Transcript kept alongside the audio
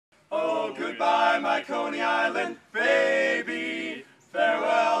So goodbye, my Coney Island baby.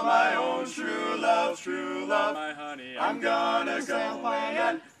 Farewell, my own true love, my honey. I'm gonna go away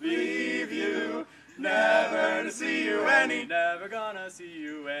and leave you, never to see you any, never gonna see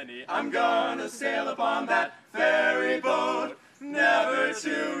you any. I'm gonna sail upon that ferry boat, never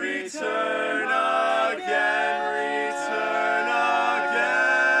to return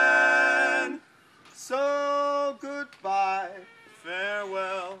again. So goodbye,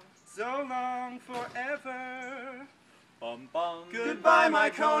 farewell, so long forever. Bum, bum. Goodbye,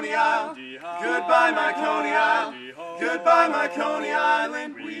 my Coney Isle. Goodbye, my Coney Isle. Goodbye, my Coney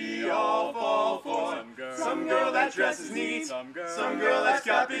Island. We all fall for some girl that dresses neat, some girl that's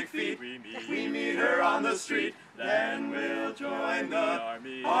got big feet. We meet her on the street, then we'll join the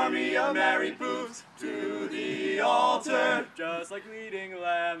army of married boobs to the altar, just like leading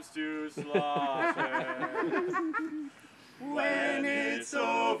lambs to slaughter. When it's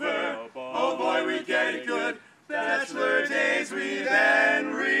over, oh boy, we get it good. Bachelor days we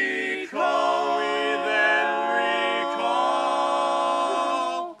then recall,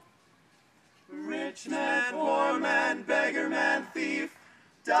 Rich man, poor man, beggar man, thief,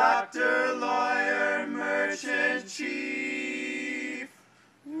 doctor, lawyer, merchant, chief,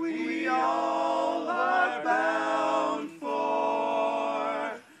 we all are bound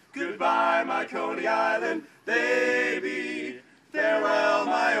for goodbye, my Coney Island baby. Farewell,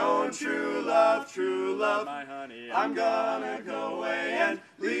 my own true love, my honey. I'm gonna go away and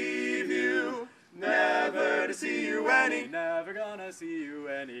leave you, never to see you any, never gonna see you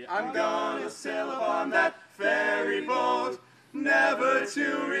any. I'm gonna sail upon that ferry boat, never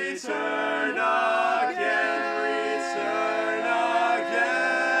to return again,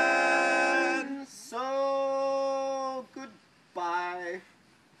 So goodbye,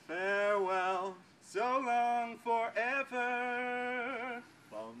 farewell, so long forever.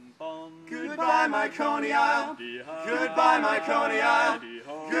 Bum, bum. Goodbye, my Coney Isle. Goodbye, my Coney Isle.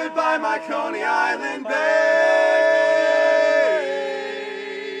 Goodbye, my Coney Island babe.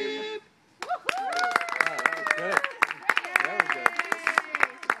 That was good. That was good.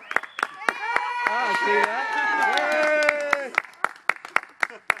 Oh, see that?